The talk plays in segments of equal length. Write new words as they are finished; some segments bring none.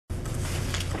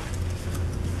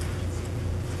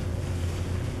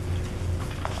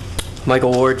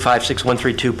Michael Ward,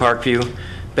 56132 Parkview.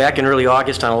 Back in early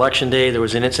August on Election Day, there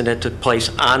was an incident that took place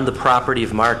on the property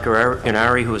of Mark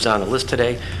Gennari, who is on the list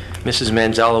today. Mrs.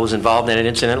 Manzella was involved in that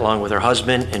incident along with her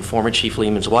husband and former Chief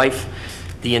Lehman's wife.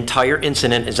 The entire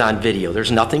incident is on video.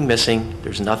 There's nothing missing.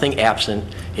 There's nothing absent.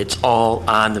 It's all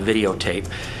on the videotape.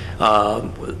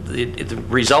 The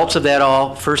results of that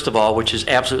all, first of all, which is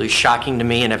absolutely shocking to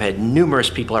me, and I've had numerous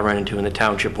people I run into in the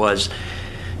township, was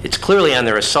it's clearly on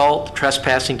their assault,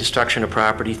 trespassing, destruction of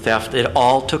property, theft. It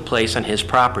all took place on his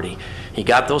property. He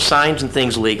got those signs and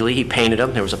things legally. He painted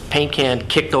them. There was a paint can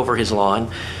kicked over his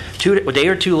lawn. A day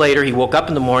or two later, he woke up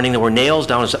in the morning. There were nails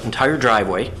down his entire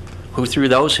driveway. Who threw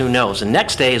those? Who knows? The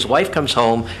next day, his wife comes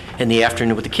home in the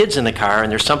afternoon with the kids in the car,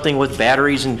 and there's something with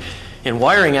batteries and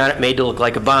wiring on it made to look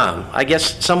like a bomb. I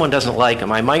guess someone doesn't like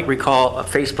him. I might recall a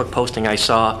Facebook posting I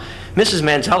saw. Mrs.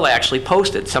 Manzella actually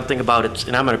posted something about it,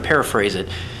 and I'm going to paraphrase it.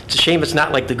 It's a shame it's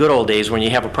not like the good old days when you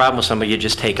have a problem with somebody, you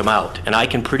just take them out. And I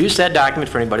can produce that document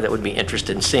for anybody that would be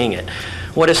interested in seeing it.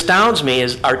 What astounds me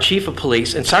is our chief of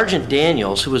police and Sergeant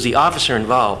Daniels, who was the officer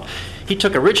involved, he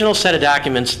took original set of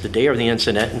documents the day of the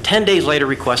incident and 10 days later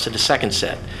requested a second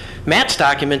set. Matt's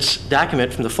document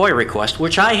from the FOIA request,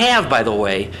 which I have, by the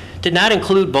way, did not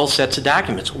include both sets of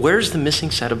documents. Where's the missing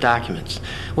set of documents?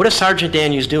 What is Sergeant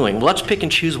Daniels doing? Well, let's pick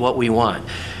and choose what we want.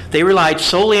 They relied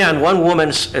solely on one woman,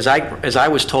 as I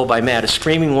was told by Matt, a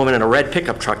screaming woman in a red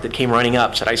pickup truck that came running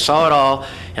up, said, I saw it all,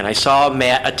 and I saw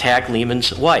Matt attack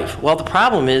Lehman's wife. Well, the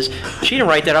problem is she didn't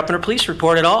write that up in her police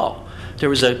report at all. There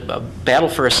was a battle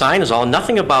for a sign is all,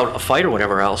 nothing about a fight or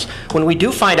whatever else. When we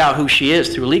do find out who she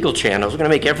is through legal channels, we're going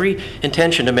to make every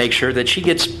intention to make sure that she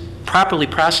gets properly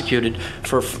prosecuted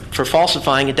for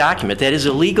falsifying a document. That is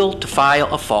illegal to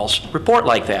file a false report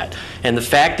like that. And the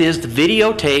fact is the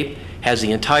videotape has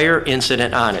the entire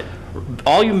incident on it.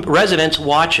 All you residents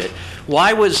watch it.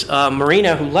 Why was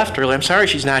Marina, who left earlier, I'm sorry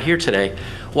she's not here today,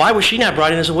 why was she not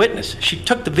brought in as a witness? She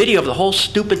took the video of the whole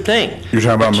stupid thing. You're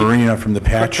talking about Marina from the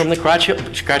patch? From the Crotch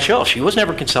Hill. She was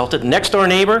never consulted. The next door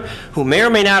neighbor, who may or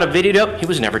may not have videoed it, he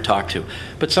was never talked to.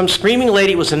 But some screaming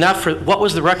lady was enough for, what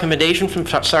was the recommendation from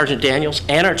Sergeant Daniels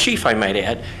and our chief, I might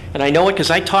add, and I know it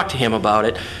because I talked to him about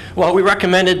it. Well, we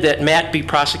recommended that Matt be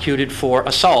prosecuted for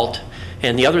assault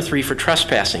and the other 3 for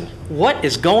trespassing. What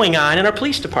is going on in our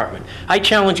police department? I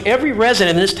challenge every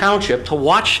resident in this township to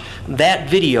watch that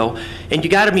video, and you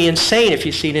got to be insane if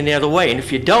you see it any other way. And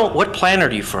if you don't, what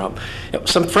planet are you from?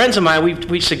 Some friends of mine,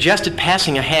 we suggested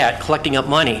passing a hat, collecting up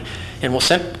money, and we'll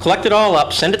collect it all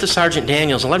up, send it to Sergeant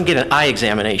Daniels, and let him get an eye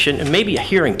examination and maybe a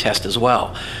hearing test as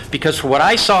well. Because for what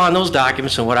I saw in those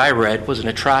documents and what I read was an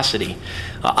atrocity.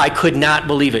 I could not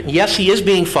believe it. Yes, he is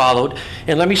being followed,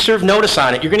 and let me serve notice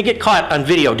on it. You're going to get caught on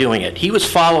video doing it. He was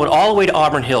followed all the way to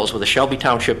Auburn Hills with a Shelby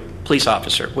Township police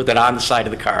officer with it on the side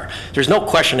of the car. There's no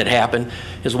question it happened.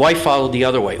 His wife followed the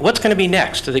other way. What's going to be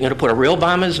next? Are they going to put a real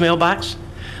bomb in his mailbox?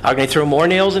 Are they going to throw more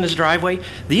nails in his driveway?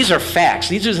 These are facts.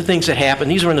 These are the things that happen.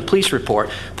 These are in the police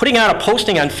report. Putting out a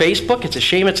posting on Facebook, it's a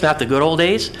shame it's not the good old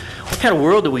days. What kind of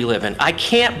world do we live in? I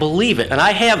can't believe it. And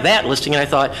I have that listing, and I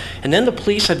thought, and then the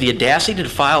police have the audacity to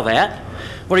file that?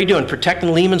 What are you doing,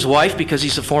 protecting Lehman's wife because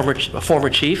he's a former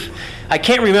chief? I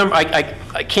can't remember,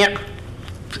 I can't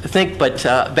think but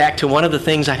back to one of the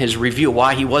things on his review,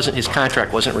 why his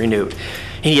contract wasn't renewed.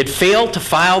 He had failed to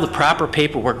file the proper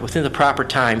paperwork within the proper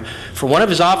time for one of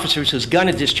his officers whose gun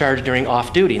had discharged during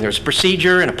off-duty. And there's a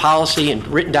procedure and a policy and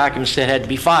written documents that had to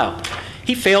be filed.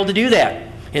 He failed to do that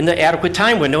in the adequate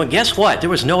time window, and guess what? There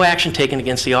was no action taken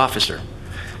against the officer.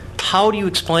 How do you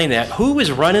explain that? Who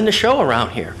is running the show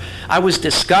around here? I was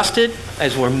disgusted,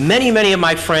 as were many, many of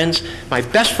my friends. My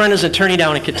best friend is an attorney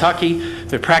down in Kentucky,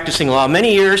 been practicing law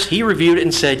many years. He reviewed it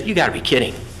and said, you got to be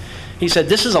kidding. He said,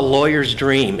 this is a lawyer's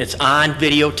dream. It's on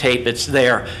videotape. It's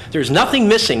there. There's nothing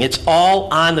missing. It's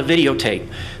all on the videotape.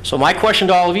 So my question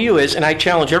to all of you is, and I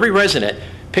challenge every resident,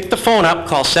 pick the phone up,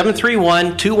 call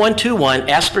 731-2121,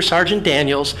 ask for Sergeant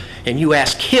Daniels, and you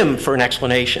ask him for an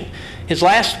explanation. His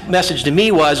last message to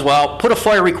me was, well, put a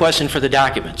FOIA request in for the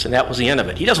documents, and that was the end of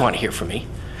it. He doesn't want to hear from me.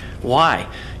 Why?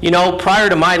 You know, prior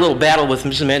to my little battle with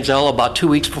Mrs. Manzella about 2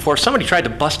 weeks before, somebody tried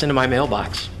to bust into my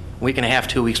mailbox. A week and a half,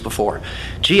 2 weeks before.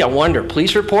 Gee, I wonder,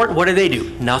 police report, what do they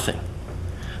do? Nothing.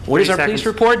 What is our police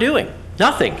report doing?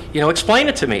 Nothing. You know, explain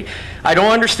it to me. I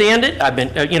don't understand it. I've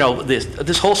been,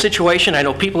 this whole situation, I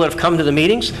know people that have come to the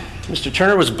meetings. Mr.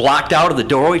 Turner was blocked out of the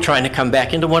doorway trying to come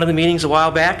back into one of the meetings a while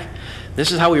back.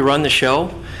 This is how we run the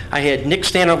show. I had Nick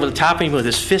stand over the top of him with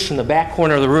his fist in the back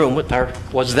corner of the room with our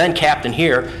was then captain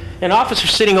here, an officer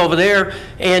sitting over there,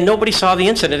 and nobody saw the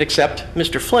incident except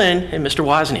Mr. Flynn and Mr.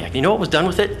 Wozniak. You know what was done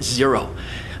with it? Zero.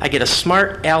 I get a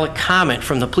smart aleck comment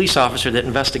from the police officer that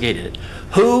investigated it.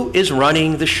 Who is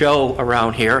running the show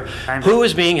around here? Who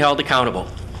is being held accountable?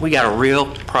 We got a real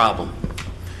problem.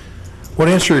 Well,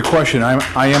 to answer your question,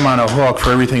 I am on a hook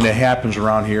for everything that happens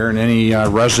around here, and any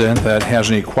resident that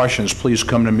has any questions, please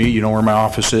come to me. You know where my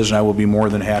office is, and I will be more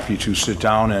than happy to sit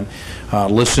down and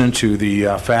listen to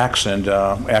the facts and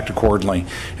act accordingly.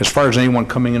 As far as anyone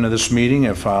coming into this meeting,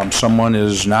 if someone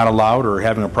is not allowed or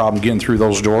having a problem getting through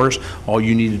those doors, all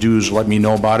you need to do is let me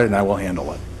know about it, and I will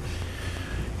handle it.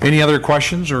 Any other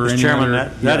questions? Or Mr. any Chairman,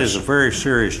 other? that Yes. is a very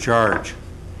serious charge.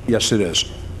 Yes, it is.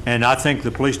 And I think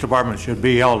the police department should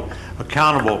be held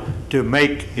accountable to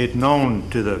make it known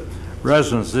to the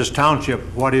residents of this township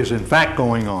what is in fact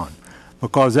going on.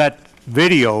 Because that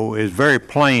video is very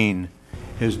plain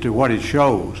as to what it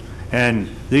shows. And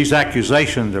these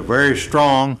accusations are very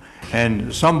strong,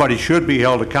 and somebody should be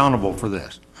held accountable for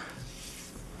this.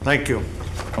 Thank you.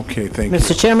 Okay, thank you.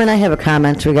 Mr. Chairman, I have a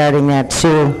comment regarding that,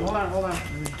 too. Hold on.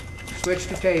 Switch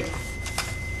to tape.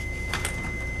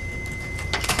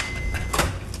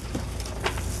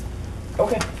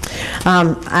 Okay.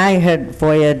 I had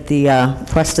FOIA'd the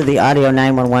request of the audio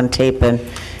 911 tape, and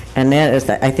that is,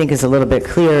 I think, is a little bit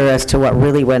clearer as to what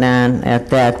really went on at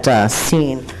that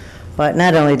scene. But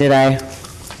not only did I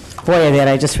FOIA that,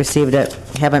 I just received it,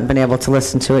 haven't been able to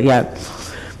listen to it yet.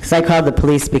 Because I called the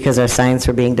police because our signs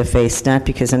were being defaced, not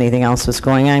because anything else was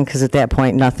going on, because at that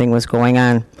point nothing was going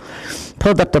on.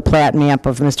 Pulled up the plat map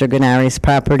of Mr. Gennari's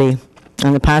property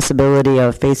and the possibility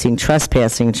of facing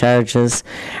trespassing charges,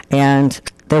 and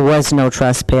there was no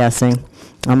trespassing.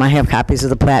 I have copies of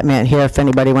the plat map here if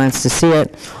anybody wants to see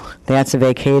it. That's a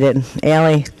vacated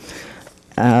alley.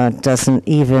 Doesn't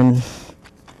even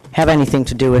have anything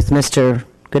to do with Mr.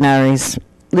 Gennari's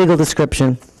legal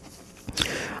description.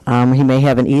 He may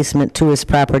have an easement to his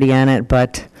property on it,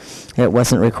 but it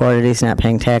wasn't recorded. He's not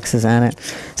paying taxes on it.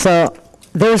 So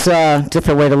there's a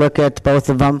different way to look at both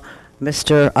of them.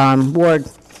 Mr. Ward,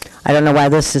 I don't know why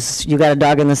this is, you got a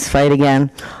dog in this fight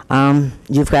again.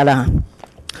 You've got a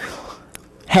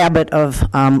habit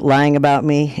of lying about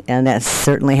me, and that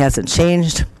certainly hasn't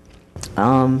changed.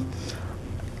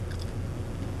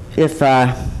 If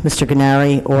Mr.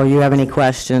 Gennari or you have any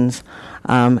questions,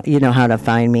 you know how to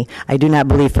find me. I do not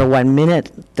believe for 1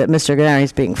 minute that Mr. Gennari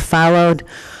is being followed.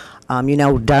 You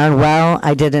know darn well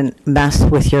I didn't mess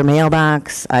with your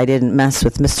mailbox. I didn't mess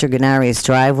with Mr. Gennari's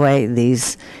driveway.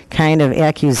 These kind of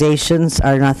accusations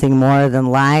are nothing more than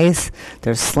lies.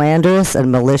 They're slanderous and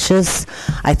malicious.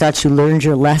 I thought you learned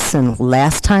your lesson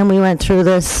last time we went through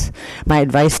this. My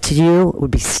advice to you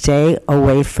would be stay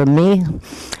away from me,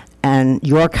 and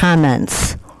your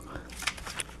comments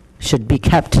should be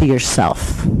kept to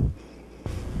yourself.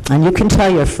 And you can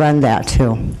tell your friend that,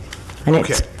 too. And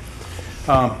Okay.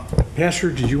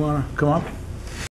 Pastor, did you want to come up?